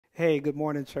Hey, good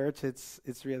morning, church. It's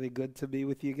really good to be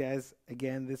with you guys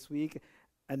again this week.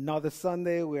 Another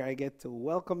Sunday where I get to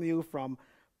welcome you from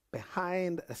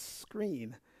behind a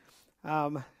screen.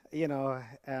 Um,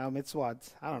 it's what?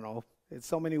 I don't know. It's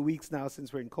so many weeks now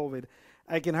since we're in COVID.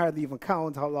 I can hardly even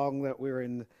count how long that we're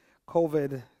in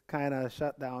COVID kind of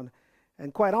shutdown.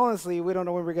 And quite honestly, we don't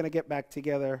know when we're going to get back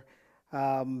together.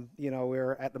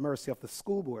 We're at the mercy of the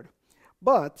school board.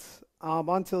 But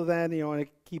until then, I want to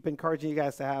keep encouraging you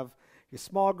guys to have your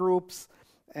small groups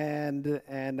and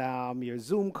your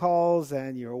Zoom calls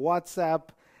and your WhatsApp,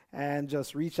 and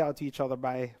just reach out to each other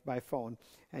by phone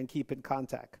and keep in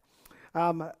contact.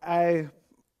 I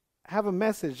have a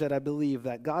message that I believe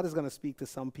that God is going to speak to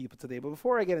some people today. But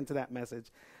before I get into that message,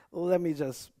 let me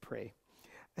just pray.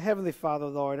 Heavenly Father,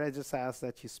 Lord, I just ask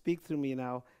that you speak through me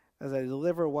now as I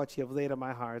deliver what you have laid on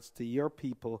my hearts to your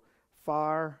people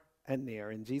far and near.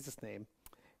 In Jesus' name,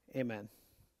 amen.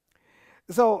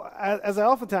 So, as I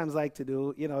oftentimes like to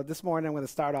do, this morning I'm going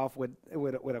to start off with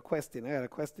a question. I got a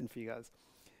question for you guys.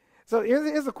 So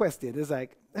here's a question. It's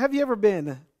like, have you ever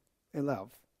been in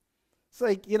love? It's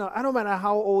like, I don't matter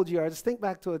how old you are, just think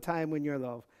back to a time when you're in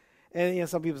love. And,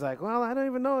 some people's like, well, I don't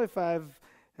even know if I've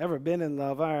ever been in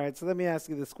love. All right, so let me ask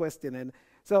you this question. And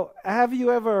so have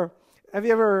you ever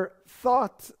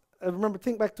thought,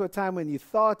 think back to a time when you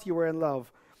thought you were in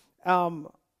love.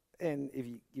 And if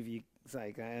you, it's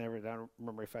like, I don't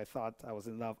remember if I thought I was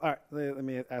in love. All right, let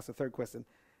me ask the third question.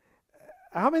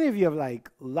 How many of you have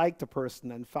liked a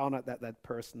person and found out that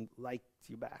person liked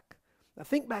you back? Now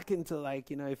think back into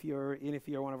if you're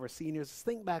one of our seniors, just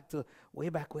think back to way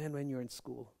back when you were in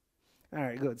school. All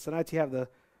right, good. So now that you have the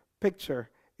picture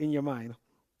in your mind.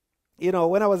 When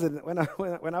I was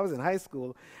in high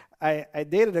school, I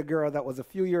dated a girl that was a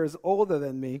few years older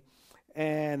than me.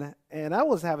 And I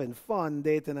was having fun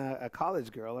dating a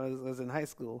college girl. I was in high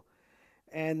school,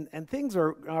 and things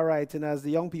were all right. And as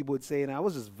the young people would say, I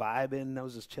was just vibing. I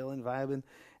was just chilling, vibing.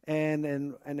 And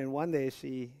then one day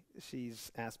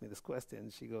she's asked me this question.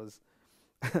 She goes,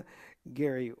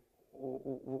 "Gary,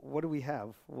 what do we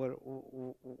have?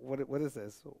 What is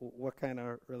this? What kind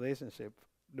of relationship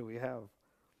do we have?"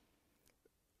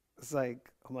 It's like,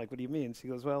 I'm like, "What do you mean?" She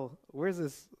goes, "Well, where's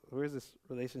this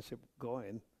relationship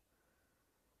going?"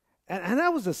 And I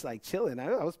was just chilling.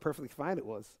 I was perfectly fine. It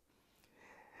was.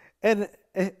 And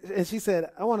she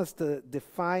said, "I want us to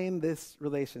define this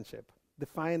relationship.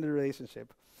 Define the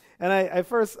relationship." And I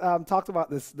first talked about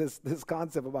this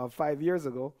concept about 5 years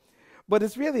ago. But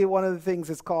it's really one of the things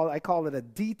I call it a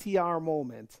DTR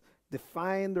moment.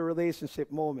 Define the relationship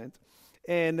moment.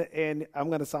 And I'm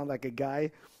going to sound like a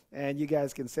guy. And you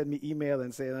guys can send me email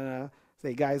and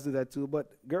say guys do that too,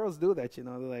 but girls do that, They're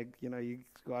like, you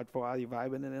go out for a while, you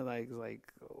vibing, and they're like,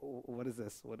 oh, what is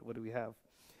this? What do we have?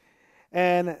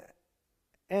 And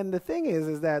the thing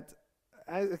is that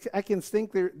I can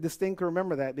distinctly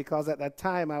remember that, because at that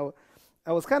time I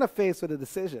was kind of faced with a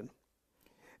decision.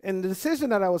 And the decision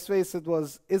that I was faced with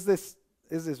was, is this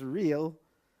real,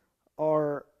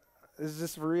 or is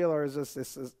this for real, or was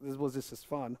this just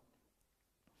fun?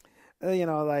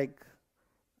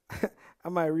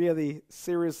 Am I really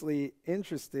seriously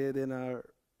interested in a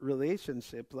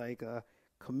relationship, like a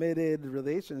committed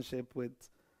relationship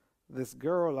with this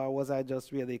girl, or was I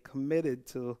just really committed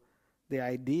to the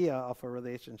idea of a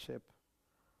relationship?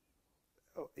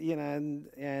 And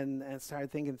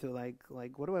started thinking through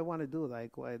what do I want to do?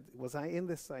 What was I in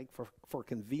this for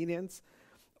convenience,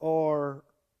 or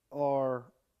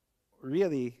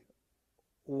really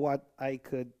what I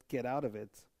could get out of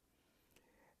it?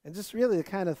 And just really the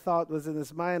kind of thought was in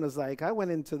his mind was I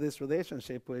went into this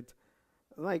relationship with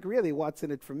really what's in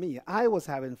it for me. I was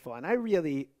having fun. I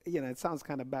really, it sounds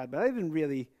kind of bad, but I didn't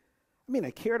really,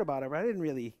 I cared about it, but I didn't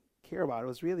really care about it. It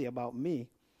was really about me.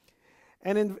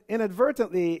 And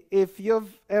inadvertently, if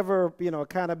you've ever,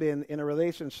 kind of been in a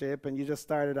relationship and you just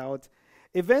started out,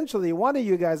 eventually one of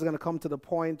you guys is going to come to the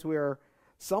point where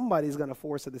somebody's going to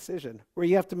force a decision, where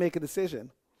you have to make a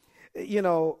decision.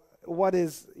 What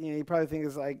is, you probably think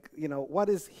is what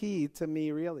is he to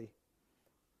me really?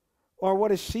 Or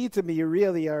what is she to me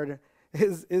really? Or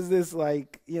is this my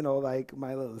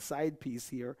little side piece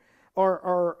here?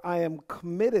 Or I am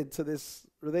committed to this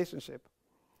relationship.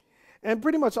 And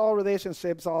pretty much all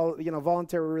relationships,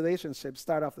 voluntary relationships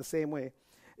start off the same way.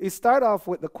 You start off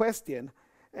with the question,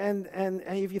 and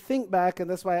if you think back, and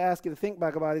that's why I ask you to think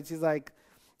back about it, she's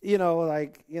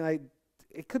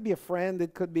it could be a friend,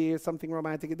 it could be something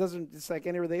romantic. It's like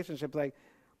any relationship.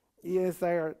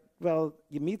 Well,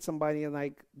 you meet somebody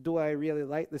and do I really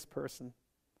like this person?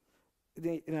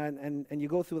 And you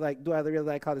go through do I really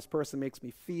like how this person makes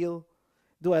me feel?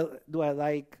 Do I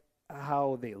like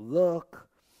how they look?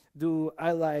 Do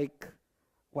I like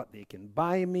what they can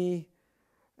buy me?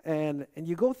 And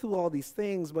you go through all these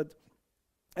things, but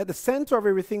at the center of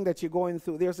everything that you're going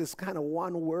through, there's this kind of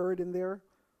one word in there.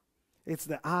 It's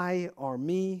the I or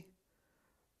me,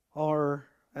 or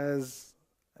as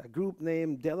a group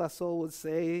named De La Soul would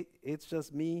say, it's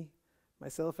just me,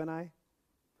 myself, and I.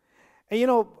 And you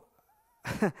know,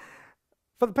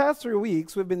 for the past 3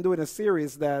 weeks, we've been doing a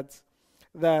series that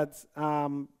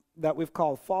we've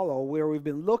called Follow, where we've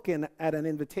been looking at an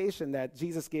invitation that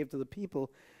Jesus gave to the people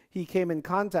he came in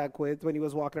contact with when he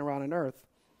was walking around on earth.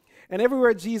 And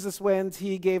everywhere Jesus went,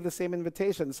 he gave the same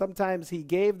invitation. Sometimes he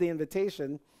gave the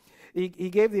invitation. He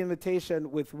gave the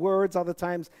invitation with words. Other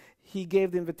times he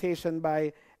gave the invitation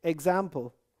by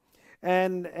example.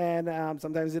 And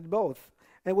sometimes he did both.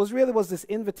 And it was this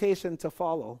invitation to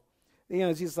follow. You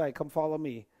know, Jesus like, come follow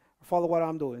me. Follow what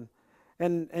I'm doing.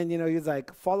 And you know, he's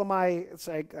like, follow my, it's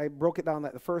like, I broke it down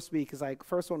like the first week. It's like,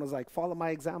 first one was like, follow my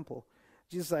example.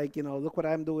 Jesus like, you know, look what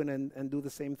I'm doing and do the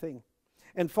same thing.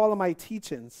 And follow my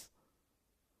teachings.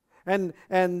 And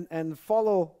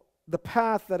follow the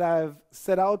path that I've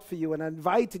set out for you and I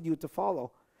invited you to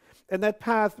follow. And that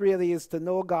path really is to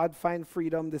know God, find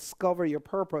freedom, discover your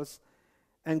purpose,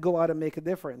 and go out and make a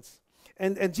difference.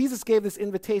 And Jesus gave this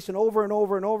invitation over and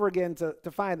over and over again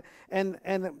to find. And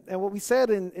what we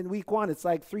said in week 1, it's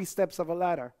like 3 steps of a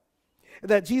ladder.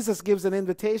 That Jesus gives an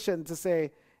invitation to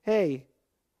say, hey,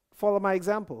 follow my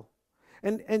example.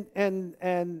 And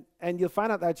you'll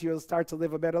find out that you'll start to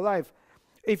live a better life.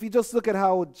 If you just look at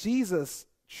how Jesus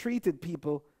treated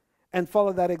people and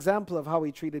follow that example of how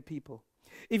he treated people.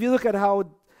 If you look at how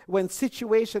when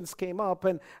situations came up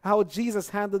and how Jesus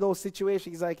handled those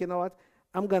situations, he's like, you know what?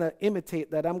 I'm going to imitate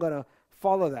that. I'm going to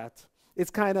follow that. It's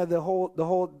kind of the whole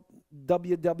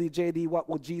WWJD, what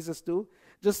would Jesus do?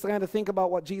 Just kind of think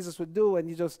about what Jesus would do and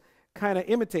you just kind of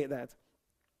imitate that.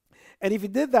 And if you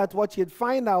did that, what you'd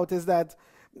find out is that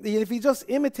if you just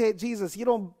imitate Jesus, you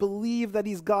don't believe that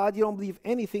he's God, you don't believe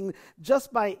anything,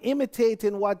 just by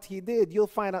imitating what he did, you'll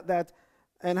find out that,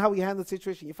 and how he handled the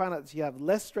situation, you find out that you have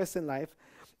less stress in life,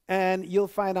 and you'll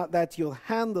find out that you'll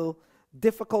handle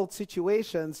difficult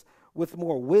situations with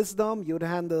more wisdom.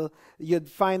 You'd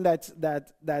find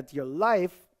that your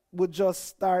life would just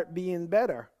start being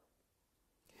better.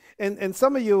 And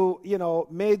some of you, you know,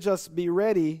 may just be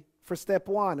ready for step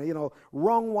 1, you know,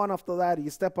 rung one off the ladder. You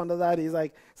step on the ladder. He's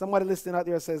like, somebody listening out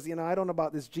there says, you know, I don't know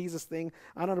about this Jesus thing.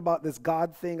 I don't know about this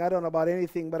God thing. I don't know about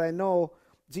anything, but I know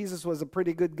Jesus was a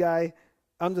pretty good guy.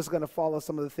 I'm just going to follow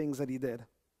some of the things that he did.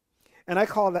 And I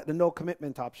call that the no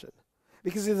commitment option.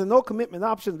 Because there's a no commitment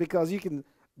option because you can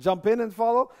jump in and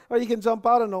follow, or you can jump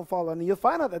out and don't follow. And you'll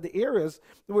find out that the areas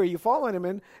where you're following him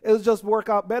in, it'll just work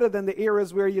out better than the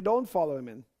areas where you don't follow him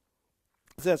in.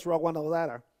 So that's rung one on the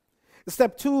ladder.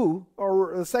 Step 2,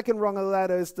 or the second rung of the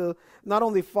ladder, is to not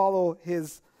only follow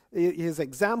his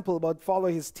example, but follow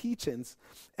his teachings.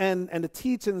 And the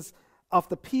teachings of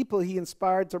the people he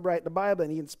inspired to write the Bible.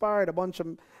 And he inspired a bunch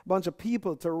of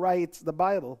people to write the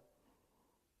Bible.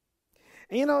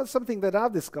 And you know, something that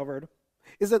I've discovered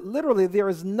is that literally there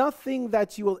is nothing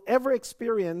that you will ever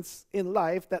experience in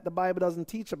life that the Bible doesn't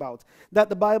teach about, that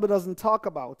the Bible doesn't talk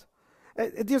about.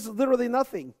 There's literally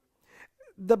nothing.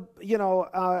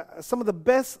 Some of the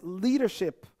best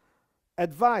leadership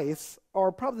advice,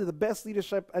 or probably the best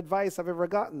leadership advice I've ever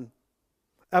gotten,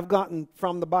 I've gotten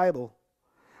from the Bible.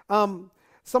 Some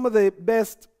of the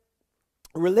best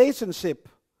relationship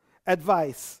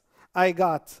advice I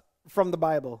got from the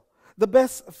Bible. The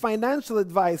best financial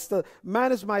advice to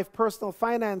manage my personal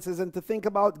finances and to think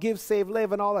about give, save,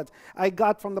 live and all that, I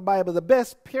got from the Bible. The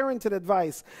best parenting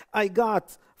advice I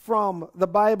got from the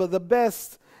Bible. The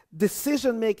best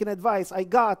decision-making advice I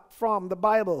got from the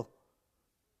Bible.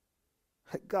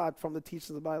 I got from the teachings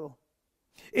of the Bible.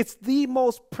 It's the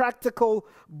most practical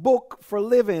book for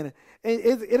living.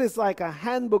 It is like a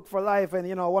handbook for life. And,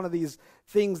 you know, one of these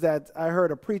things that I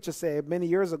heard a preacher say many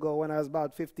years ago when I was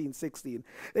about 15, 16.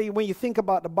 When you think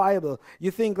about the Bible, you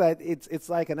think that it's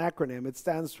like an acronym. It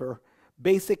stands for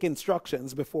Basic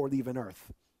Instructions Before Leaving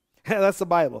Earth. That's the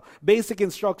Bible. Basic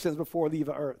instructions before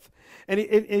leaving Earth. And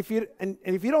if you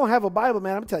don't have a Bible,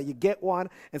 man, I'm telling you, get one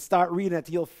and start reading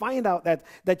it. You'll find out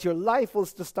that your life will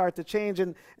start to change.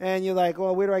 And you're like,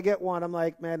 well, where do I get one? I'm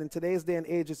like, man, in today's day and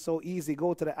age, it's so easy.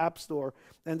 Go to the App Store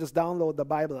and just download the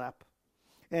Bible app.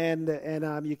 And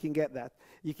you can get that.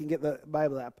 You can get the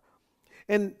Bible app.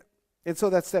 And so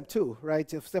that's step 2, right?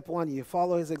 Step 1, you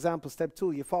follow his example. Step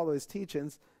 2, you follow his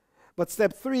teachings. But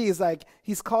step 3 is like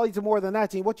he's called you to more than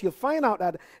that. And what you'll find out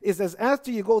that is as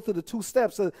after you go through the 2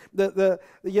 steps,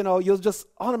 you'll just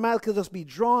automatically just be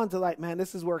drawn to like, man,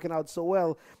 this is working out so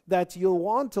well that you'll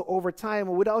want to over time,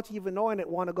 without even knowing it,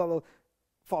 want to go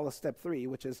follow step 3,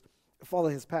 which is follow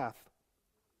his path.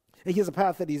 And he has a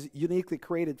path that he's uniquely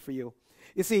created for you.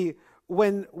 You see,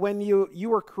 when you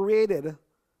were created,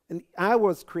 and I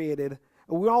was created,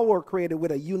 we all were created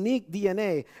with a unique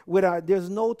DNA. There's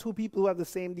no 2 people who have the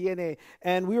same DNA.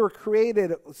 And we were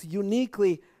created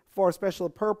uniquely for a special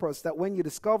purpose, that when you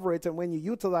discover it and when you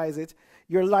utilize it,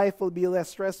 your life will be less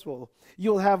stressful.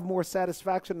 You'll have more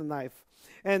satisfaction in life.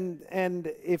 And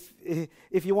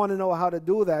if you want to know how to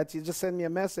do that, you just send me a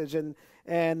message, and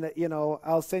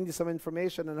I'll send you some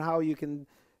information on how you can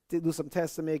do some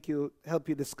tests to help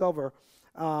you discover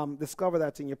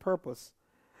that in your purpose.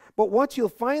 But what you'll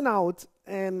find out,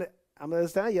 and I'm going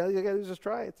to tell you, you got to just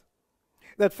try it,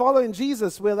 that following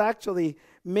Jesus will actually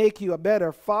make you a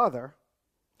better father.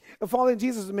 Following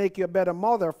Jesus will make you a better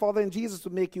mother. Following Jesus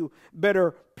will make you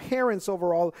better parents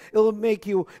overall. It'll make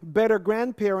you better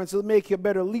grandparents. It'll make you a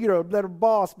better leader, a better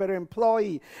boss, better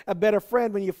employee, a better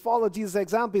friend. When you follow Jesus'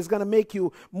 example, it's going to make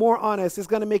you more honest. It's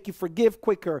going to make you forgive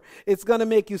quicker. It's going to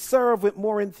make you serve with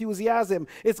more enthusiasm.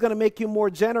 It's going to make you more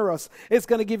generous. It's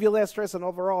going to give you less stress, and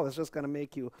overall, it's just going to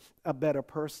make you a better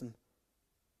person.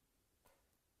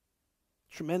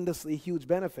 Tremendously huge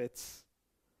benefits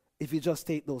if you just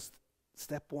take those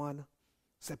step 1,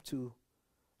 step 2,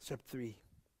 step 3.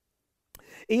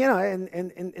 And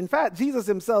in fact, Jesus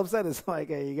himself said it's like,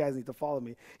 hey, you guys need to follow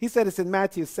me. He said it's in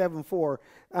Matthew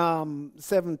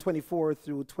 7:24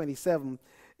 through 27.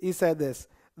 He said this,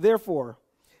 Therefore,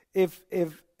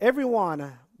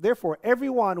 everyone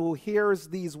who hears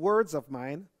these words of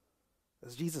mine,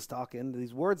 as Jesus talking,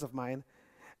 these words of mine,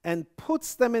 and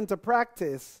puts them into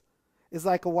practice is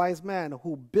like a wise man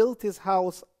who built his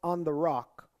house on the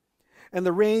rock. And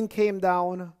the rain came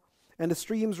down, and the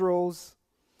streams rose,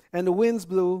 and the winds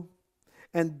blew,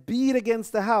 and beat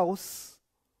against the house,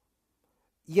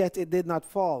 yet it did not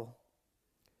fall,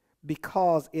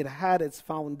 because it had its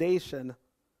foundation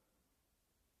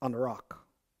on the rock.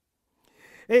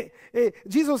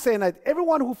 Jesus was saying that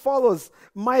everyone who follows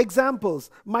my examples,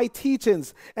 my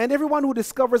teachings, and everyone who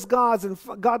discovers God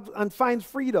and finds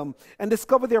freedom and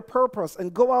discover their purpose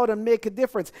and go out and make a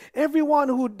difference, everyone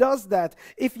who does that,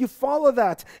 if you follow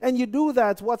that and you do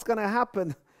that, what's going to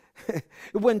happen?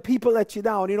 When people let you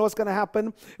down, you know what's going to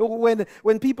happen?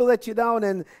 When people let you down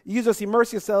and you just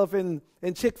immerse yourself in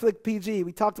Chick Flick PG.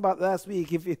 We talked about last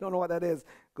week. If you don't know what that is,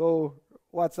 go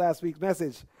watch last week's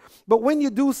message. But when you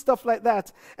do stuff like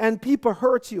that and people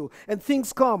hurt you and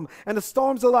things come and the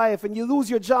storms of life and you lose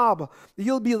your job,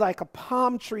 you'll be like a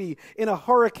palm tree in a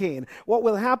hurricane. What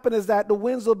will happen is that the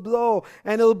winds will blow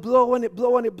and it'll blow and it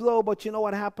blow and it blow, but you know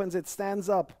what happens? It stands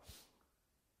up.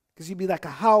 Because you'll be like a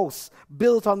house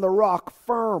built on the rock,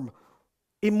 firm,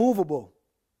 immovable,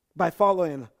 by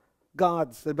following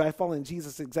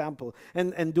Jesus' example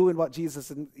and doing what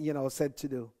Jesus said to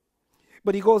do.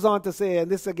 But he goes on to say,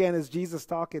 and this again is Jesus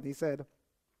talking, he said,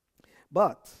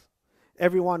 but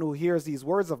everyone who hears these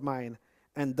words of mine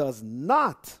and does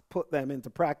not put them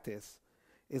into practice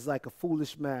is like a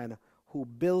foolish man who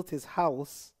built his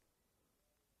house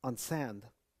on sand.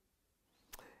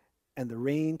 And the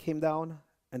rain came down,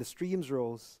 and the streams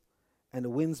rose, and the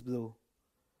winds blew,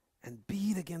 and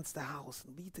beat against the house,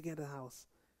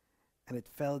 and it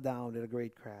fell down in a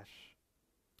great crash.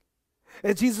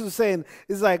 And Jesus was saying,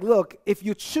 it's like, look, if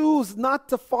you choose not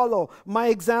to follow my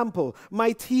example,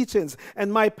 my teachings,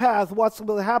 and my path, what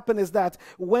will happen is that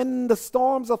when the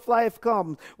storms of life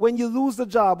come, when you lose the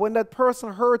job, when that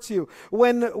person hurts you,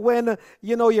 when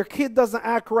your kid doesn't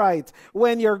act right,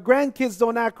 when your grandkids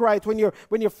don't act right, when your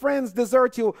friends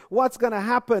desert you, what's going to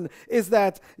happen is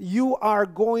that you are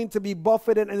going to be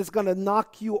buffeted and it's going to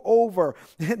knock you over.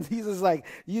 And Jesus is like,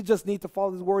 you just need to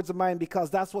follow the words of mine, because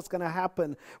that's what's going to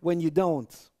happen when you don't.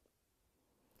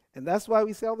 And that's why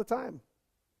we say all the time,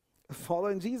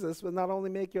 following Jesus will not only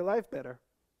make your life better,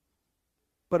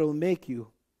 but it will make you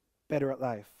better at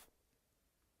life.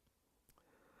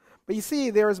 But you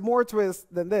see, there is more to it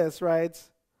than this, right?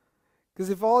 Because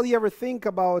if all you ever think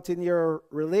about in your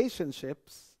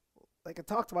relationships, like I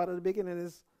talked about at the beginning,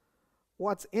 is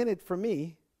what's in it for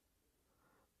me,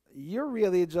 you're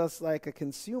really just like a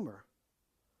consumer.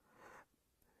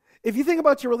 If you think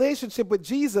about your relationship with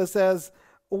Jesus as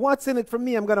what's in it for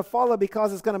me, I'm going to follow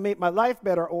because it's going to make my life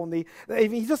better only.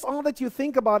 If you just all that you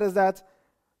think about is that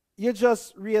you're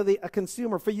just really a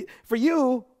consumer. For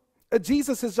you,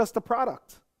 Jesus is just a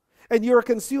product. And you're a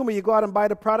consumer. You go out and buy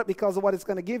the product because of what it's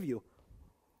going to give you.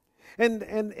 And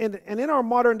in our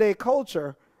modern day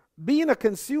culture, being a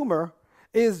consumer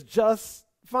is just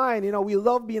fine. You know, we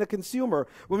love being a consumer.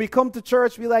 When we come to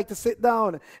church, we like to sit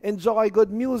down, enjoy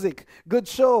good music, good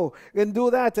show, and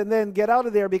do that, and then get out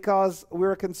of there because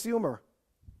we're a consumer.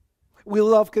 We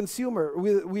love consumer.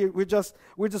 We're just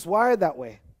wired that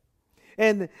way.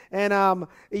 And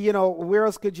you know, where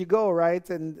else could you go, right?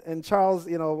 And Charles,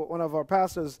 you know, one of our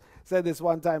pastors said this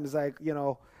one time. It's like, you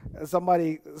know,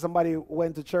 somebody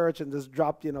went to church and just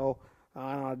dropped, you know,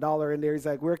 I don't know, $1 in there. He's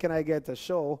like, where can I get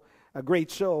a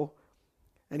great show,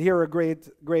 and hear a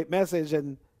great message,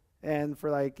 and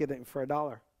for like for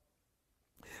 $1.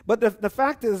 But the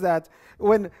fact is that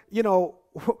when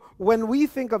we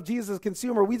think of Jesus as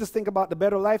consumer, we just think about the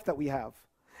better life that we have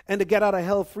and the get out of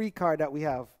hell free card that we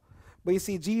have. But you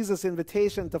see, Jesus'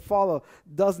 invitation to follow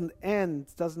doesn't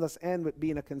just end with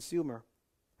being a consumer.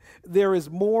 There is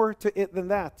more to it than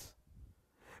that.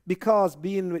 Because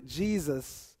being with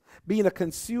Jesus, being a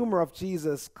consumer of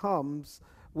Jesus, comes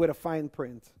with a fine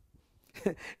print.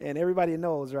 And everybody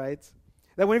knows, right?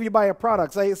 That whenever you buy a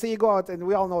product, say you go out, and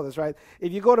we all know this, right?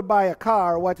 If you go to buy a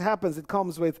car, what happens? It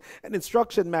comes with an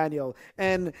instruction manual.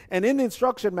 And in the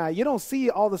instruction manual, you don't see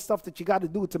all the stuff that you got to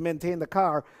do to maintain the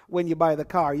car when you buy the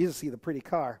car. You just see the pretty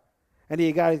car. And then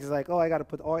you got it's like, oh, I got to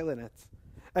put oil in it.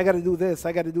 I got to do this.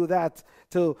 I got to do that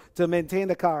to maintain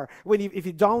the car. If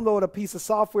you download a piece of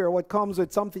software, what comes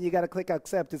with something, you got to click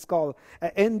accept. It's called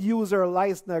an end user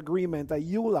license agreement, a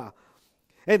EULA.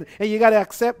 And you got to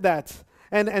accept that.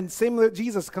 And same with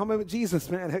Jesus, coming with Jesus,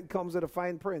 man, it comes with a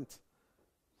fine print.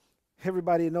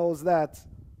 Everybody knows that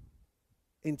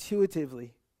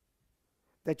intuitively,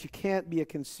 that you can't be a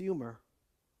consumer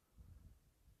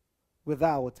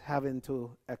without having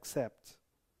to accept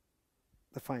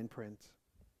the fine print.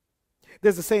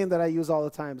 There's a saying that I use all the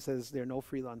time, it says there are no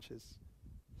free lunches.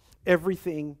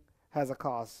 Everything has a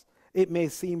cost. It may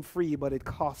seem free, but it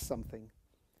costs something.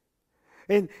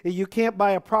 And you can't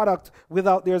buy a product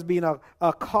without there's being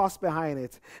a cost behind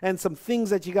it and some things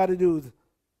that you got to do.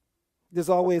 There's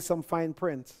always some fine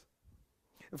print.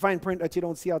 A fine print that you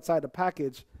don't see outside the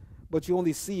package, but you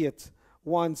only see it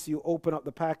once you open up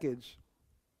the package.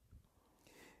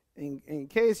 In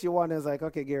case you wonder, it's like,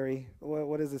 okay, Gary,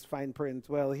 what is this fine print?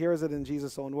 Well, here's it in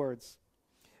Jesus' own words.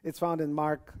 It's found in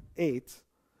Mark 8.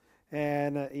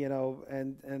 And,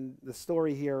 and the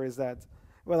story here is that,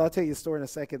 well, I'll tell you the story in a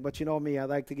second, but you know me, I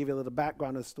like to give you a little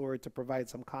background of the story to provide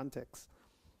some context.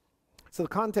 So the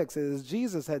context is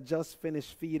Jesus had just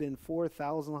finished feeding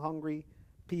 4,000 hungry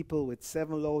people with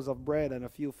 7 loaves of bread and a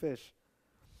few fish.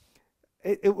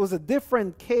 It was a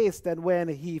different case than when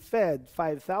he fed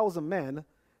 5,000 men,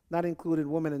 not including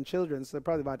women and children, so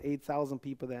probably about 8,000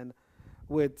 people then,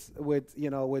 with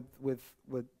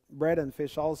bread and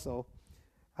fish also.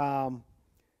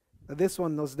 This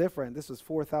one was different. This was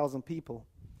 4,000 people.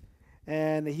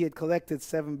 And he had collected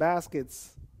 7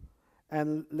 baskets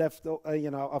and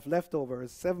of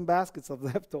leftovers, 7 baskets of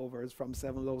leftovers from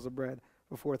 7 loaves of bread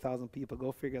for 4,000 people.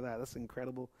 Go figure that. That's an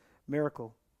incredible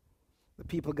miracle. The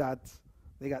people got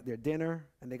their dinner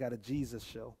and they got a Jesus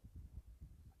show.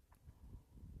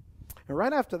 And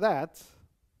right after that,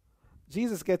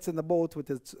 Jesus gets in the boat with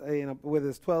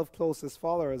his 12 closest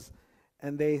followers,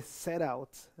 and they set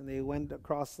out and they went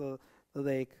across the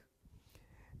lake.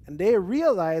 And they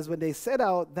realized when they set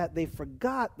out that they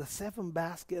forgot the 7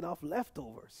 basket of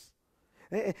leftovers.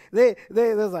 They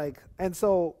was like, and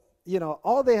so,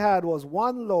 all they had was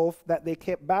 1 loaf that they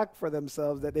kept back for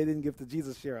themselves that they didn't give to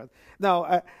Jesus share.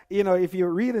 Now, if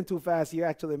you're reading too fast, you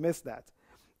actually miss that.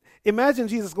 Imagine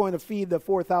Jesus going to feed the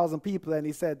 4,000 people, and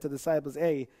he said to the disciples,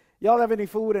 hey, y'all have any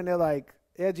food? And they're like,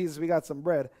 yeah, Jesus, we got some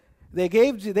bread. They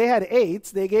had 8.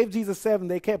 They gave Jesus 7.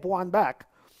 They kept 1 back.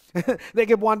 They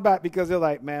kept 1 back because they're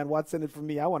like, man, what's in it for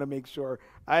me? I want to make sure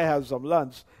I have some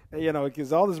lunch,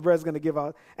 because all this bread's going to give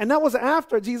out. And that was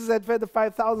after Jesus had fed the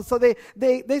 5,000. So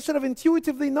they should have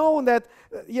intuitively known that,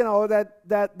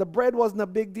 that the bread wasn't a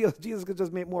big deal. Jesus could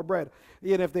just make more bread,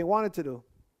 if they wanted to do.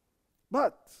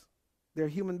 But they're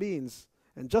human beings.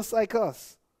 And just like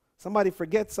us, somebody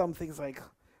forgets something. It's like,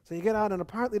 so you get out and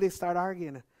apparently they start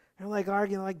arguing. They're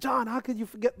arguing, John, how could you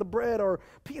forget the bread? Or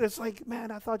Peter, it's like,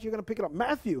 man, I thought you were going to pick it up.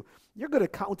 Matthew, you're good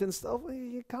at counting stuff.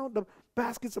 You count the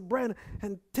baskets of bread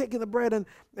and taking the bread.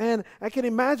 And I can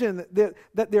imagine that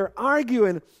they're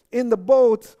arguing in the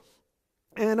boat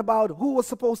and about who was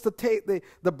supposed to take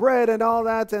the bread and all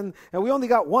that. And we only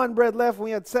got 1 bread left.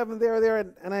 We had 7 there.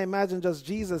 And I imagine just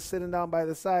Jesus sitting down by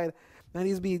the side. And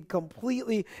he's being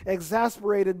completely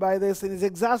exasperated by this, and he's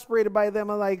exasperated by them.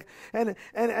 And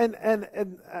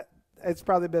it's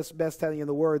probably best telling you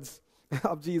the words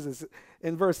of Jesus.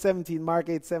 In verse 17, Mark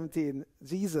 8:17,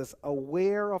 Jesus,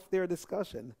 aware of their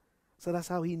discussion, so that's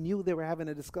how he knew they were having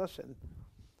a discussion.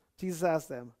 Jesus asked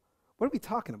them, what are we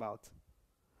talking about?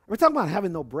 Are we talking about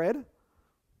having no bread?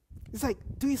 He's like,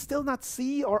 do you still not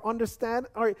see or understand?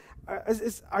 Are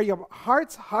your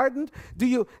hearts hardened? Do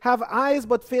you have eyes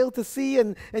but fail to see,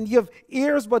 and you have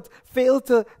ears but fail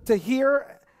to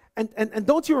hear? And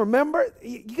don't you remember?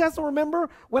 You guys don't remember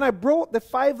when I broke the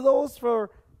 5 loaves for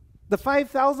the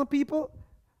 5,000 people?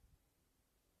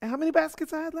 And how many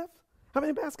baskets I had left? How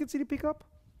many baskets did you pick up?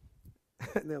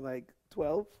 And they're like,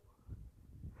 12.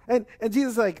 And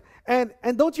Jesus is like, and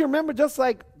don't you remember just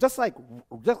a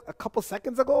couple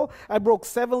seconds ago, I broke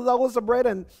 7 loaves of bread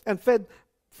and fed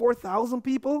 4,000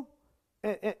 people?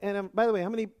 And by the way, how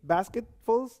many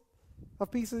basketfuls of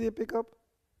pieces did you pick up?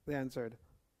 They answered,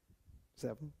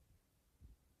 7.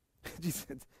 Jesus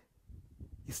said,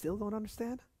 you still don't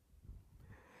understand?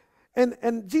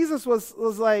 And Jesus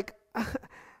was like, I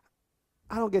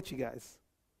don't get you guys.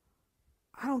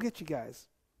 I don't get you guys.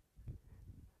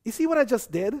 You see what I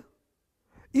just did?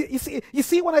 You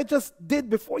see what I just did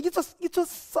before? You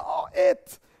just saw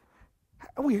it.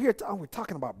 We're here. We're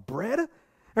talking about bread,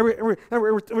 and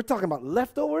we're talking about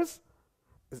leftovers.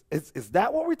 Is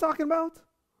that what we're talking about?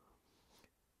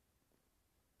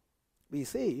 But you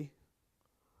see,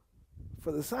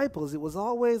 for the disciples, it was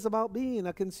always about being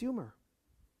a consumer.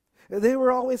 They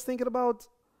were always thinking about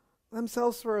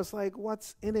themselves first, like,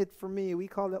 what's in it for me? We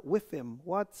call it with him.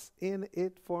 What's in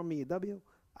it for me?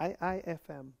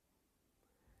 WIIFM.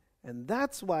 And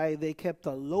that's why they kept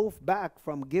a loaf back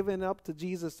from giving up to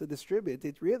Jesus to distribute.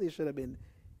 It really should have been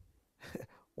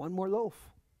one more loaf.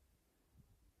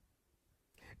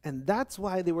 And that's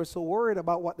why they were so worried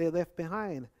about what they left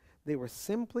behind. They were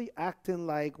simply acting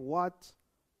like what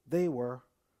they were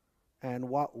and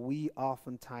what we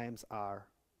oftentimes are.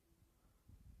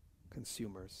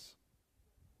 Consumers.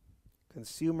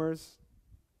 Consumers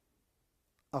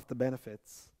of the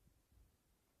benefits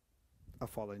of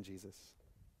following Jesus.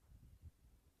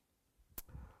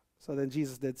 So then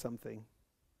Jesus did something.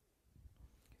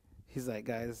 He's like,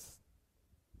 guys,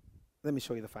 let me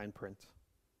show you the fine print.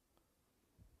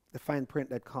 The fine print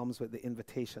that comes with the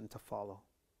invitation to follow.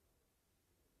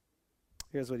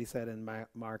 Here's what he said in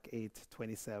Mark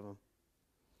 8:27. It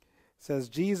says,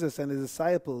 Jesus and his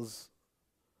disciples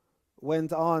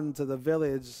went on to the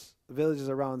villages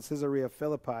around Caesarea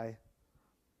Philippi.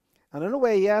 And on the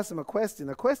way, he asked him a question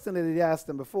that he asked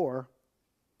him before.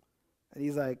 And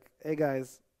he's like, hey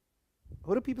guys,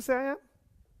 who do people say I am?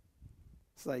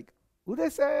 It's like, who do they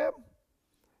say I am?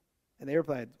 And they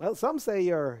replied, well, some say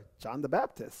you're John the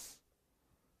Baptist.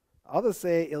 Others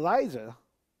say Elijah.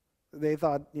 They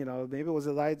thought, maybe it was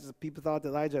Elijah. People thought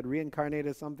Elijah had reincarnated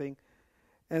or something.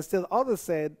 And still others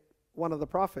said one of the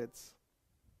prophets.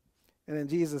 And then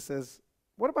Jesus says,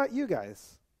 what about you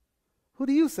guys? Who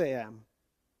do you say I am?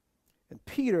 And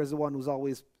Peter is the one who's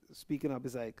always speaking up.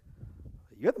 He's like,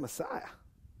 you're the Messiah.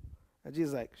 And Jesus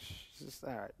is like, shh, just,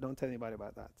 all right, don't tell anybody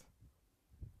about that.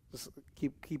 Just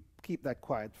keep that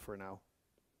quiet for now.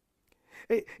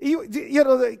 Hey,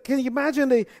 can you imagine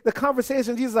the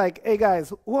conversation? Jesus is like, hey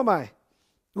guys, who am I?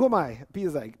 Who am I?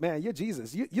 Peter's like, man, you're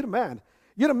Jesus. You're the man.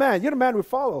 You're the man. You're the man we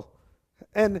follow.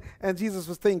 And Jesus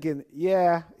was thinking,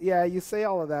 yeah, you say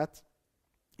all of that.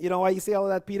 You know why you say all of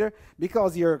that, Peter?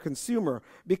 Because you're a consumer.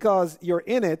 Because you're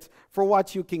in it for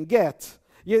what you can get.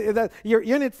 You're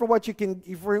in it for what you can,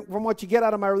 from what you get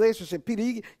out of my relationship,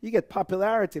 Peter. You get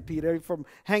popularity, Peter, from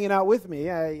hanging out with me.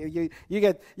 Yeah, you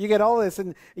get all this,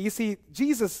 and you see,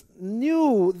 Jesus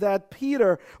knew that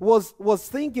Peter was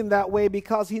thinking that way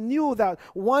because he knew that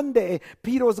one day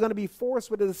Peter was going to be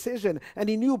forced with a decision, and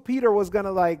he knew Peter was going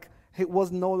to it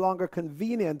was no longer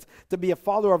convenient to be a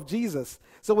follower of Jesus.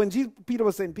 So when Peter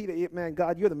was saying, Peter, man,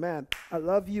 God, you're the man. I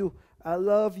love you. I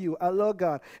love you. I love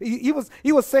God. He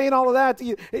was saying all of that.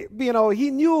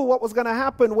 He knew what was going to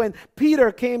happen when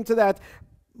Peter came to that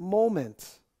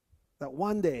moment, that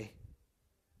one day.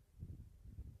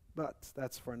 But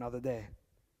that's for another day.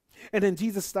 And then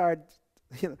Jesus started,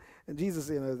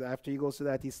 after he goes to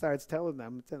that, he starts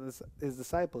telling his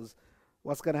disciples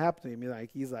what's going to happen to him.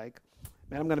 He's like,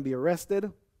 man, I'm going to be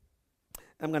arrested.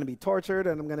 I'm going to be tortured,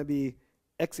 and I'm going to be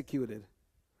executed.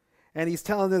 And he's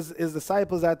telling his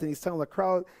disciples that, and he's telling the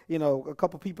crowd, a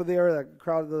couple people there,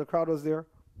 the crowd was there.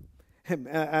 And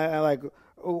I like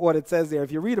what it says there.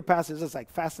 If you read a passage, it's like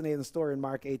fascinating story in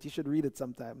Mark 8. You should read it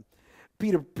sometime.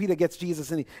 Peter gets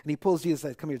Jesus, and he pulls Jesus and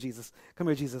says, come here, Jesus. Come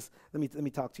here, Jesus. Let me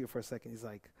talk to you for a second. He's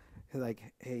like,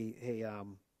 hey,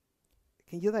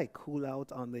 can you cool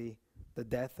out on the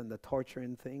death and the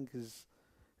torturing thing? Because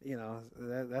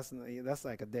That's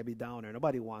like a Debbie Downer.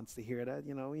 Nobody wants to hear that.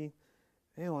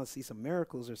 They want to see some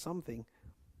miracles or something.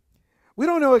 We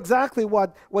don't know exactly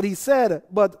what he said,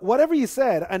 but whatever he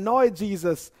said annoyed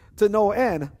Jesus to no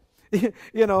end. Peter's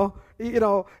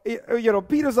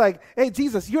like, "Hey,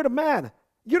 Jesus, you're the man.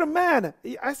 You're the man.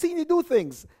 I seen you do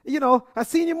things. I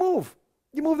seen you move.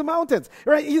 You move the mountains,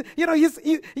 right? You're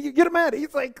the man."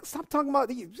 He's like, "Stop talking about."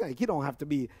 He's like, "You don't have to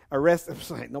be arrested." It's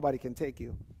like, nobody can take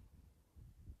you.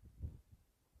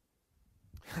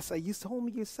 It's like, "You told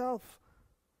me yourself.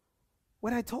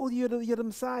 When I told you you're the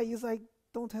Messiah," he's like,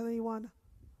 "Don't tell anyone.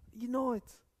 You know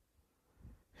it."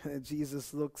 And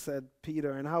Jesus looks at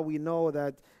Peter, and how we know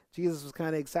that Jesus was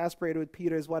kind of exasperated with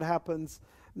Peter is what happens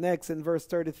next in verse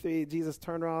 33. Jesus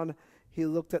turned around, he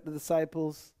looked at the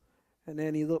disciples, and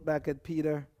then he looked back at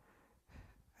Peter,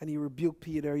 and he rebuked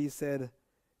Peter. He said,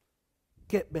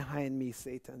 "Get behind me,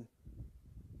 Satan.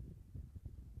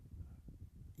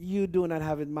 You do not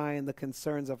have in mind the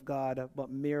concerns of God, but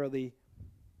merely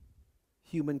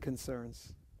human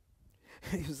concerns."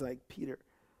 He was like, Peter,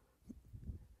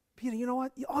 you know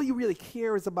what? All you really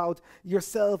care is about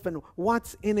yourself and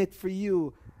what's in it for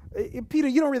you. Peter,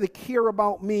 you don't really care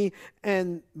about me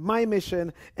and my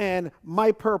mission and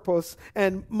my purpose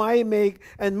and my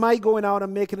going out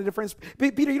and making a difference.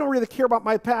 Peter, you don't really care about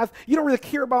my path. You don't really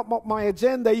care about my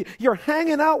agenda. You're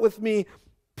hanging out with me,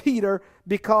 Peter,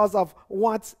 because of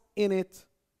what's in it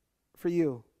for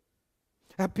you.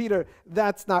 Peter,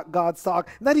 that's not God's talk.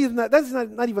 That's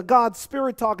not even God's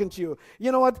Spirit talking to you.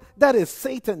 You know what? That is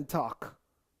Satan talk.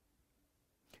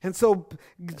 And so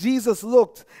Jesus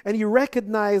looked and he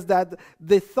recognized that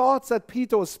the thoughts that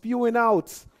Peter was spewing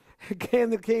out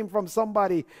came from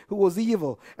somebody who was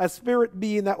evil, a spirit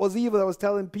being that was evil that was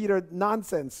telling Peter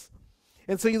nonsense.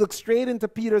 And so he looked straight into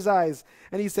Peter's eyes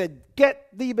and he said, "Get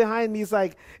thee behind me." He's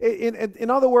like, in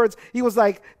other words, he was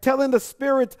like telling the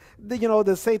spirit,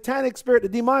 the satanic spirit, the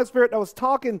demonic spirit that was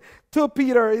talking to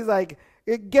Peter. He's like,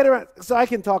 "Get around so I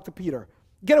can talk to Peter.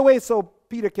 Get away so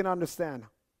Peter can understand."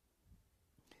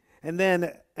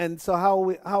 And so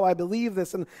how I believe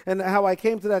this and how I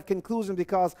came to that conclusion,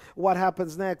 because what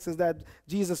happens next is that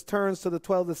Jesus turns to the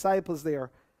 12 disciples there.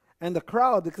 And the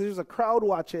crowd, because there's a crowd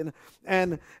watching,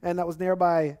 and that was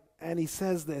nearby, and he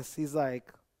says this. He's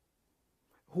like,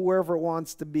 "Whoever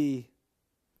wants to be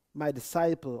my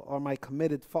disciple or my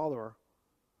committed follower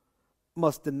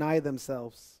must deny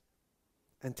themselves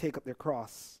and take up their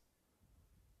cross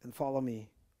and follow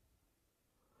me.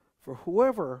 For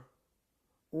whoever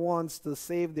wants to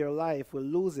save their life will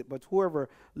lose it, but whoever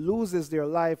loses their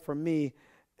life for me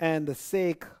and the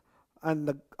sake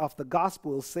of the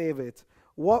gospel will save it.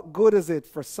 What good is it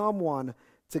for someone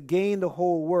to gain the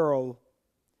whole world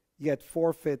yet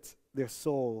forfeit their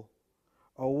soul?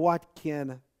 Or what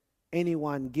can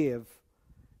anyone give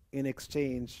in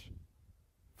exchange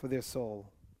for their soul?"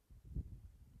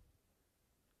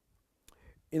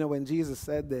 When Jesus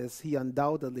said this, he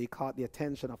undoubtedly caught the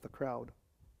attention of the crowd,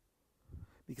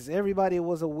 because everybody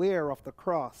was aware of the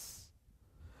cross.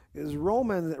 Because the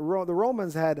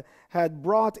Romans had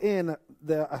brought in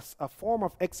a form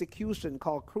of execution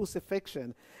called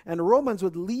crucifixion, and the Romans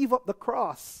would leave up the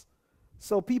cross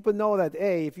so people know that,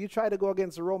 hey, if you try to go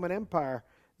against the Roman Empire,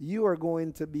 you are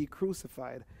going to be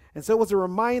crucified. And so it was a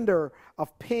reminder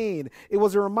of pain. It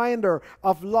was a reminder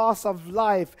of loss of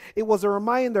life. It was a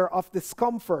reminder of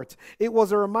discomfort. It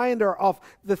was a reminder of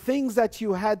the things that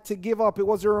you had to give up. It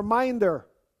was a reminder.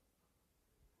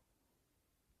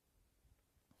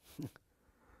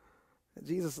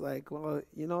 Jesus like, "Well,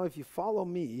 if you follow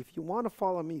me, if you want to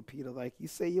follow me, Peter, like you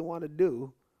say you want to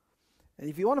do, and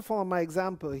if you want to follow my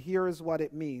example, here is what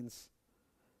it means.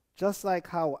 Just like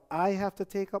how I have to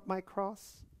take up my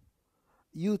cross,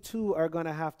 you too are going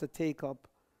to have to take up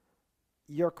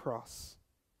your cross.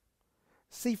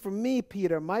 See, for me,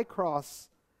 Peter, my cross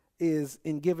is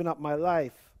in giving up my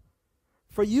life.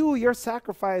 For you, your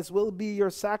sacrifice will be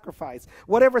your sacrifice.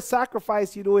 Whatever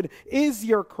sacrifice you do, it is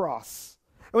your cross."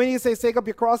 When you say take up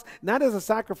your cross, not as a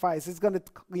sacrifice, it's going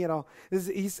to,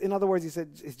 in other words,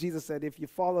 Jesus said, if you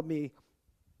follow me,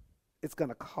 it's going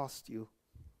to cost you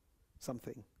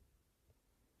something.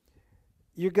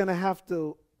 You're going to have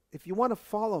to, if you want to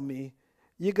follow me,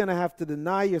 you're going to have to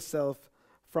deny yourself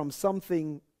from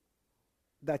something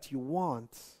that you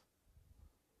want.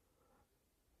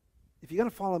 If you're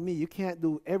going to follow me, you can't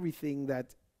do everything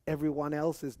that everyone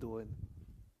else is doing.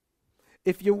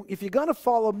 If you're going to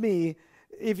follow me,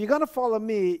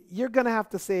 you're going to have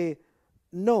to say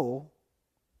no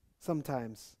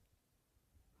sometimes.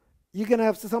 You're going to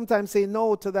have to sometimes say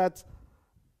no to that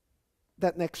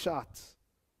next shot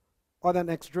or that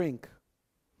next drink.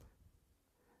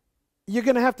 you're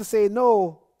going to have to say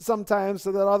no sometimes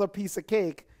to that other piece of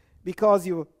cake because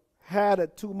you had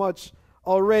it too much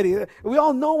already. We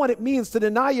all know what it means to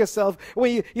deny yourself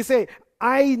when you say,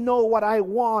 I know what I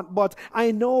want, but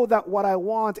I know that what I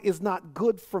want is not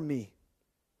good for me.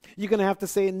 You're going to have to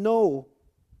say no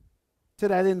to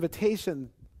that invitation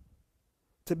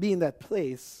to be in that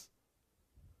place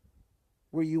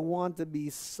where you want to be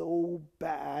so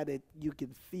bad that you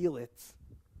can feel it,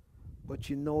 but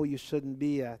you know you shouldn't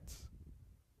be at.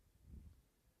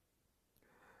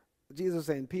 Jesus was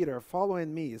saying, Peter,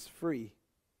 following me is free,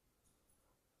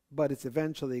 but it's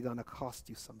eventually going to cost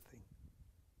you something.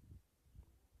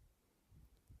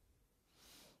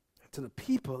 To the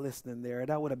people listening there,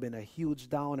 that would have been a huge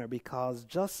downer, because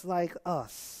just like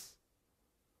us,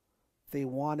 they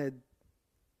wanted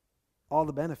all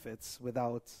the benefits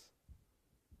without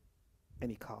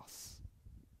any costs.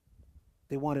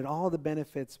 They wanted all the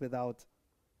benefits without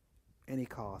any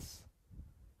costs.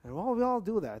 And we all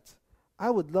do that. I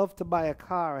would love to buy a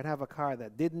car and have a car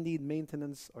that didn't need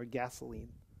maintenance or gasoline.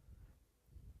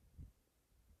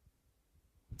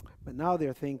 But now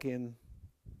they're thinking,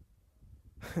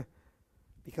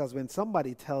 because when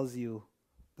somebody tells you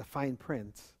the fine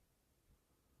print,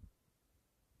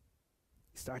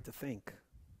 you start to think,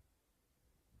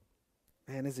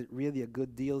 man, is it really a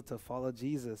good deal to follow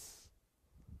Jesus?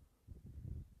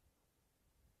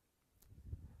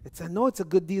 I know it's a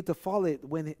good deal to follow it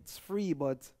when it's free,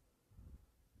 but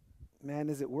man,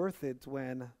 is it worth it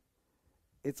when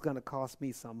it's going to cost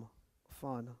me some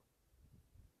fun?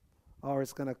 Or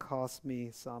it's going to cost me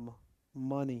some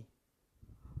money?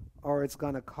 Or it's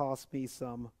going to cost me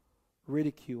some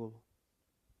ridicule?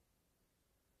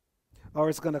 Or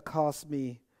it's going to cost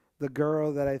me the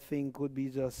girl that I think would be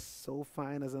just so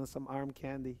fine as in some arm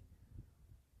candy?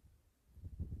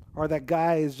 Or that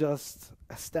guy is just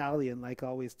a stallion, like I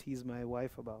always tease my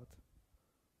wife about?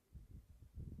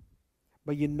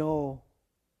 But you know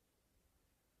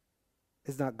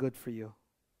it's not good for you.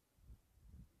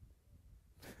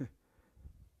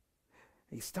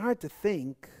 You start to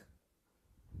think,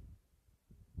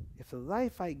 if the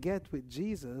life I get with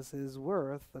Jesus is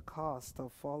worth the cost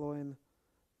of following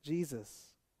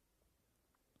Jesus.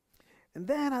 And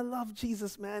then I love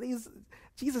Jesus, man.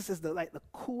 Jesus is the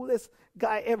coolest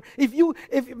guy ever. You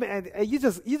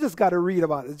just got to read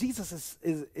about it. Jesus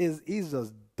he's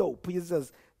just dope. He's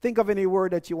just, think of any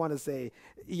word that you want to say,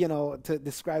 to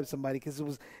describe somebody, because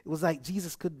it was like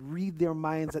Jesus could read their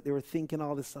minds, that they were thinking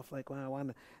all this stuff, like, well, I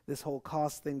want this whole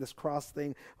cost thing, this cross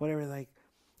thing, whatever. Like,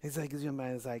 it's like his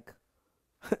mind is like,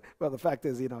 well, the fact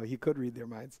is, he could read their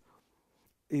minds.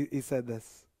 He said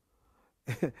this.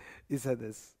 He said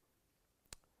this.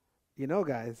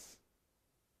 Guys,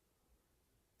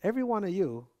 every one of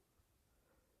you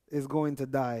is going to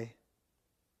die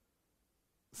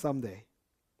someday.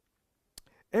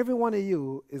 Every one of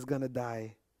you is going to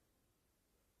die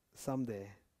someday.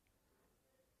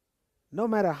 No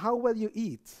matter how well you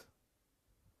eat,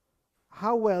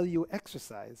 how well you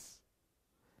exercise,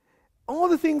 all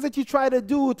the things that you try to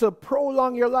do to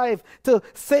prolong your life, to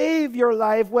save your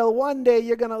life, well, one day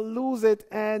you're going to lose it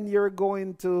and you're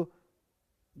going to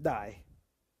die.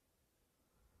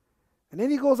 And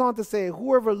then he goes on to say,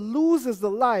 whoever loses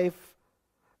the life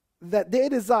that they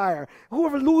desire,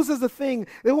 whoever loses the thing,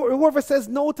 whoever says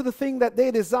no to the thing that they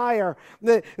desire,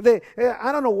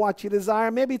 I don't know what you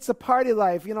desire. Maybe it's a party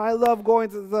life. I love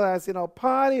going to the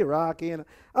party, rocking,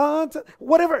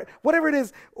 whatever it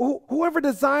is. Whoever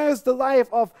desires the life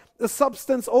of the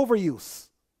substance overuse,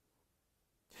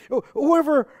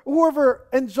 whoever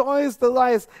enjoys the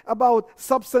life about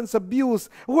substance abuse,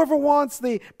 whoever wants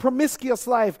the promiscuous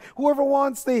life, whoever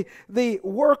wants the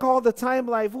work all the time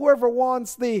life, whoever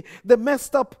wants the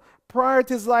messed up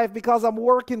priorities life because I'm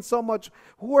working so much,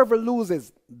 whoever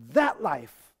loses that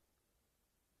life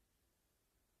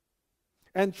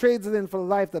and trades it in for the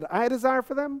life that I desire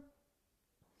for them,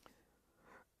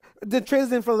 that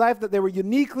trades in for life that they were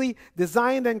uniquely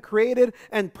designed and created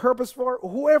and purposed for,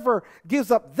 whoever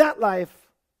gives up that life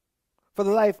for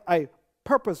the life I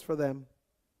purposed for them,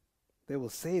 they will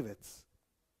save it.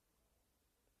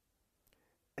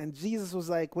 And Jesus was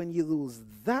like, when you lose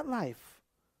that life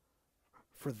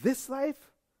for this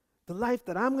life, the life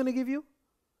that I'm going to give you,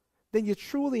 then you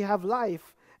truly have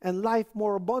life, and life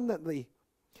more abundantly.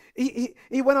 He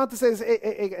went on to say,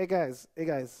 hey guys,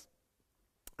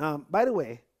 by the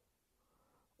way,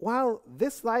 while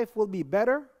this life will be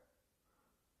better,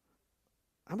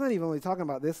 I'm not even only talking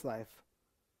about this life.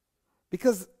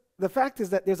 Because the fact is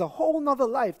that there's a whole nother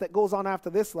life that goes on after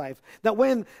this life. That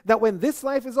when this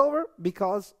life is over,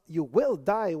 because you will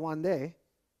die one day,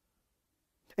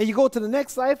 And you go to the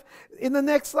next life. In the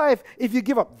next life, if you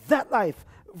give up that life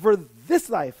for this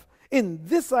life, in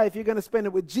this life, you're going to spend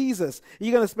it with Jesus.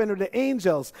 You're going to spend it with the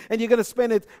angels. And you're going to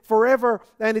spend it forever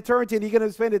and eternity. And you're going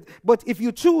to spend it. But if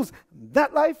you choose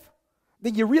that life,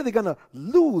 then you're really going to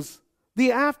lose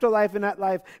the afterlife in that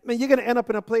life. I mean, you're going to end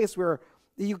up in a place where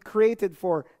you created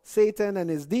for Satan and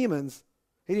his demons.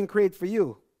 He didn't create for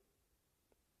you.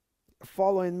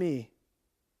 Following me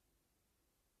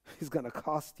is going to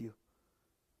cost you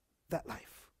that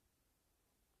life.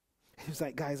 He was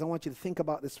like, guys, I want you to think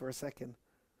about this for a second.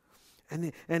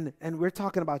 And we're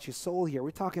talking about your soul here.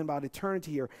 We're talking about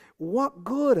eternity here. What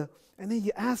good? And then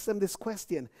you ask them this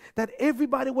question that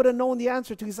everybody would have known the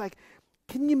answer to. He's like,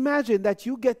 can you imagine that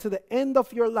you get to the end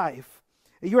of your life?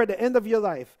 You're at the end of your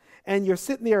life, and you're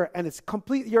sitting there, and it's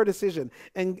completely your decision.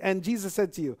 And Jesus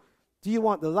said to you, do you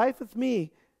want the life with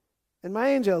me and my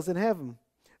angels in heaven?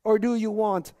 Or do you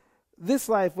want this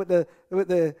life with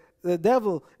the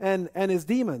devil and his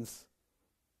demons?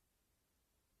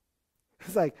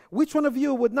 It's like, which one of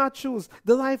you would not choose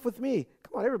the life with me?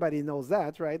 Come on, everybody knows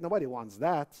that, right? Nobody wants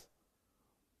that.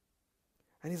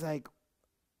 And he's like,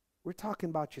 we're talking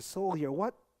about your soul here.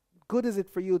 What good is it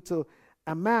for you to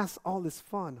amass all this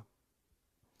fun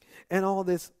and all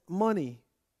this money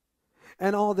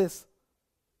and all this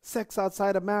sex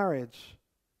outside of marriage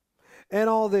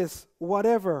and all this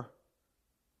whatever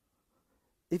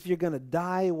if you're going to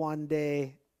die one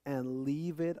day and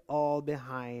leave it all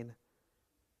behind?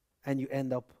 And you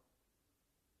end up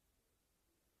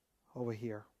over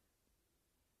here.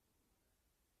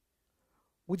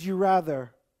 Would you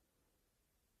rather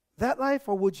that life,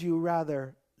 or would you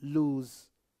rather lose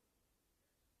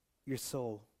your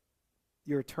soul,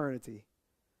 your eternity?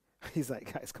 He's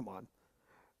like, guys, come on.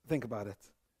 Think about it.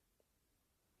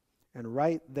 And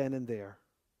right then and there,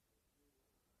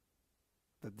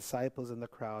 the disciples in the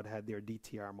crowd had their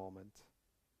DTR moment.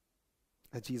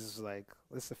 And Jesus was like,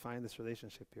 let's define this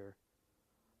relationship here.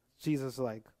 Jesus was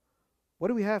like, what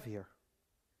do we have here?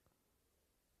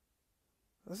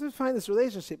 Let's define this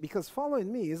relationship, because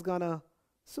following me is going to,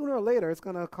 sooner or later, it's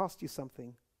going to cost you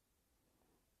something.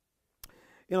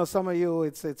 You know, some of you,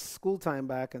 it's school time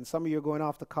back, and some of you are going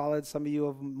off to college. Some of you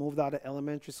have moved out of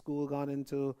elementary school, gone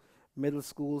into middle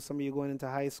school. Some of you are going into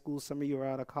high school. Some of you are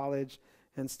out of college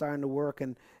and starting to work.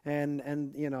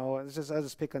 And you know, I'll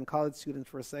just pick on college students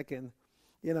for a second.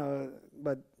 You know,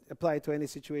 but apply it to any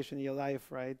situation in your life,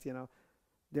 right? You know,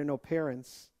 there are no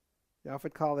parents. You're off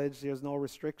at college, there's no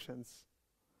restrictions.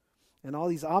 And all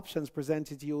these options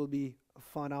presented to you will be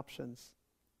fun options.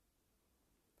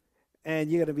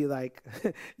 And you're going to be like,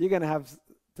 you're going to have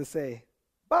to say,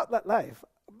 about that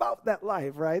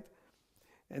life, right?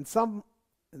 And some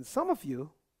of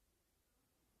you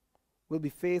will be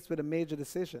faced with a major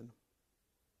decision.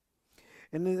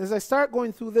 And as I start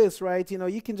going through this, right, you know,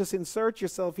 you can just insert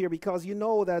yourself here, because you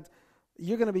know that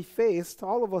you're going to be faced,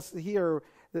 all of us here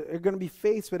are going to be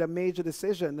faced with a major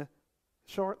decision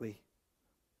shortly.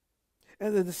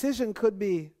 And the decision could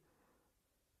be,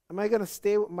 am I going to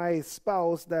stay with my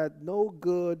spouse that no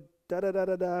good,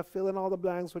 da-da-da-da-da, fill in all the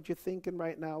blanks, what you're thinking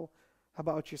right now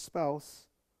about your spouse,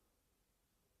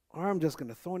 or I'm just going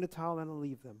to throw in the towel and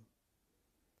leave them.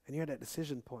 And you're at that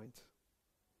decision point.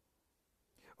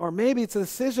 Or maybe it's a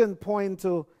decision point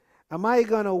to, am I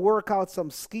going to work out some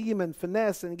scheme and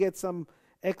finesse and get some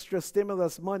extra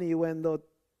stimulus money when the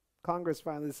Congress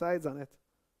finally decides on it?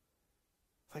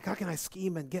 It's like, how can I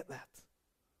scheme and get that?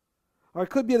 Or it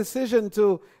could be a decision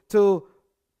to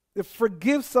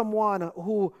forgive someone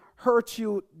who hurt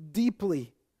you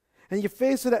deeply. And you're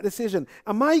faced with that decision.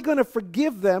 Am I going to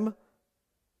forgive them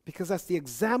because that's the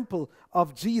example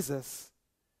of Jesus?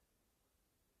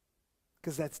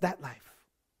 Because that's that life.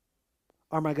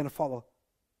 Or am I going to follow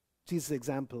Jesus'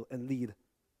 example and lead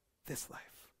this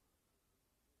life?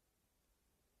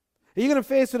 Are you going to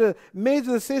face with a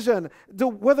major decision to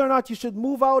whether or not you should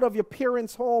move out of your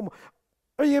parents' home?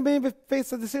 Or you may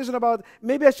face a decision about,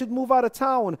 maybe I should move out of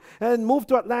town and move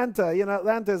to Atlanta. You know,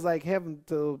 Atlanta is like heaven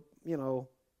to, you know,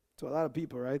 to a lot of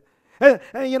people, right?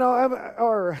 And you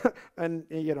know, and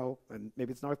you know, and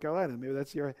maybe it's North Carolina. Maybe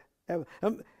that's your heaven.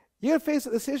 You're going to face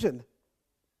a decision.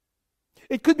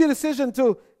 It could be a decision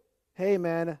to, hey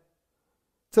man,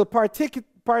 to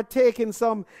partake in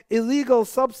some illegal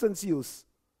substance use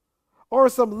or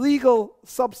some legal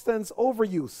substance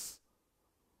overuse.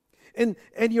 And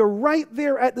you're right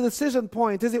there at the decision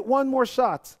point. Is it one more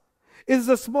shot? Is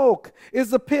it a smoke?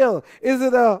 Is it a pill? Is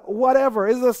it a whatever?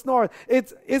 Is it a snort?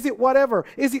 Is it whatever?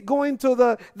 Is it going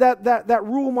to that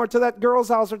room or to that girl's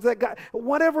house or to that guy?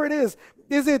 Whatever it is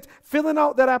it filling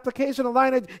out that application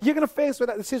online? You're going to face with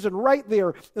that decision right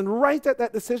there and right at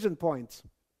that decision point.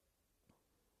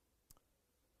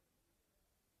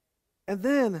 And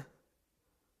then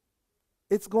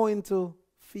it's going to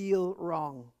feel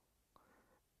wrong.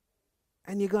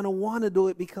 And you're going to want to do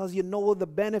it because you know the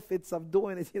benefits of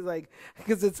doing it. You're like,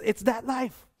 because it's that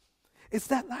life. It's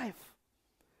that life.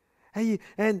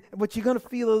 But you're going to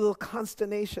feel a little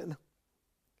consternation.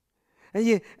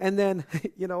 And then,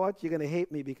 you know what? You're going to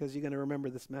hate me because you're going to remember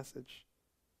this message.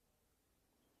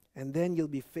 And then you'll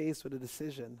be faced with a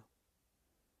decision.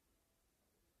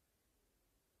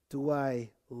 Do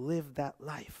I live that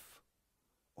life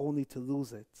only to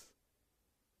lose it?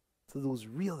 To lose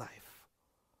real life?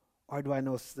 Or do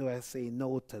I say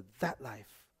no to that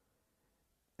life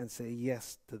and say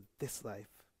yes to this life,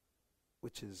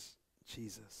 which is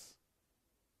Jesus?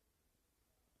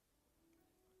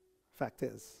 Fact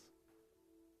is,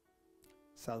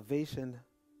 salvation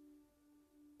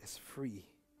is free.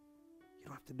 You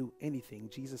don't have to do anything.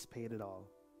 Jesus paid it all.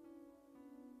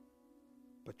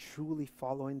 But truly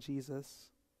following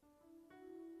Jesus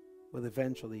will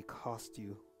eventually cost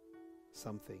you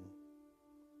something.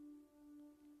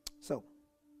 So,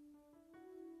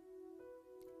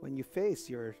 when you face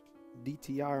your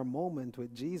DTR moment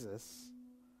with Jesus,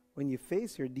 when you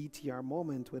face your DTR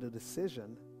moment with a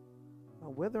decision,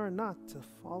 whether or not to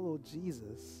follow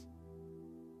Jesus'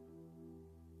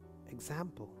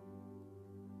 example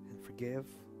and forgive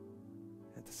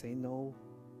and to say no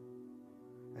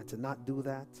and to not do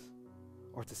that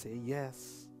or to say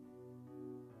yes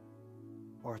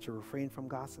or to refrain from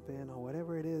gossiping or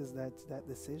whatever it is that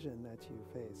decision that you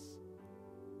face,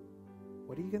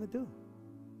 what are you going to do?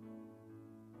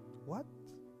 What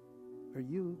are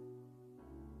you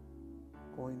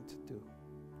going to do?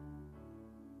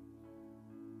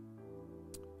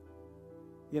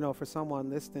 You know, for someone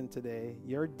listening today,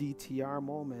 your DTR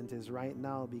moment is right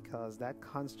now because that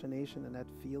consternation and that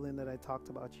feeling that I talked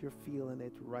about, you're feeling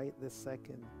it right this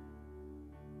second.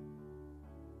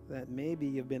 That maybe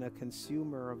you've been a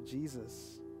consumer of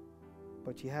Jesus,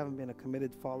 but you haven't been a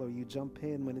committed follower. You jump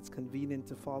in when it's convenient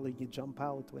to follow. You jump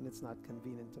out when it's not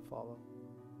convenient to follow.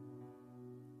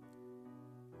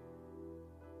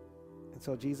 And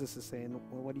so Jesus is saying,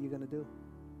 well, what are you going to do?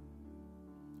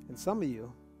 And some of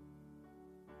you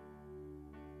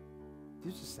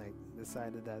just like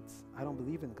decided that I don't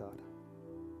believe in God.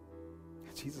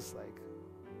 And Jesus is like,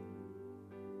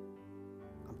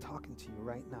 I'm talking to you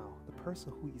right now. The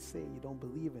person who you say you don't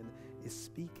believe in is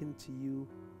speaking to you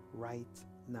right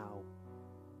now.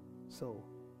 So,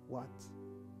 what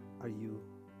are you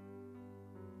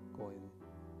going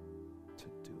to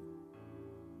do?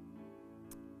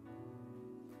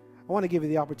 I want to give you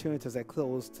the opportunity as I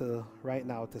close to right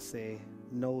now to say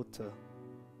no to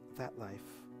that life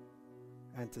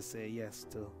and to say yes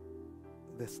to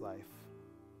this life,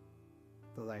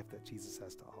 the life that Jesus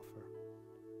has to offer.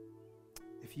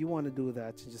 If you want to do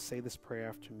that, you just say this prayer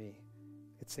after me.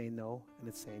 It's saying no and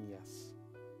it's saying yes.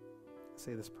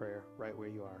 Say this prayer right where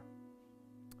you are.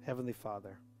 Heavenly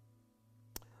Father,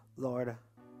 Lord,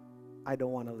 I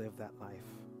don't want to live that life.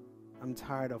 I'm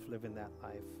tired of living that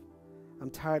life. I'm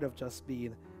tired of just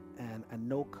being a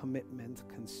no commitment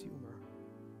consumer,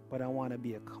 but I want to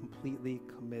be a completely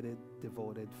committed,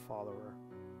 devoted follower.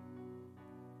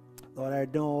 Lord, I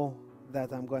know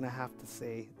that I'm going to have to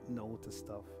say no to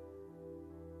stuff.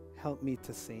 Help me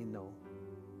to say no.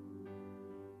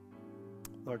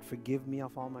 Lord, forgive me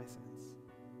of all my sins,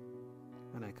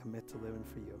 and I commit to living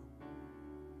for you.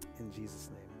 In Jesus'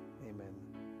 name, amen.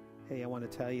 Hey, I want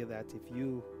to tell you that if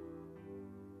you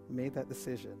made that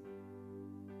decision,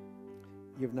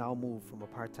 you've now moved from a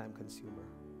part-time consumer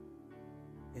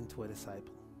into a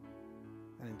disciple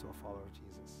and into a follower of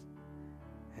Jesus.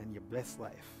 And your blessed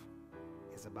life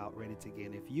is about ready to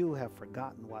gain. If you have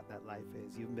forgotten what that life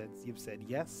is, you've said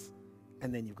yes,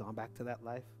 and then you've gone back to that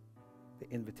life, the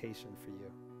invitation for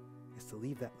you is to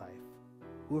leave that life.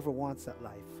 Whoever wants that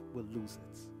life will lose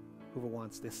it. Whoever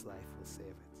wants this life will save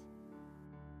it.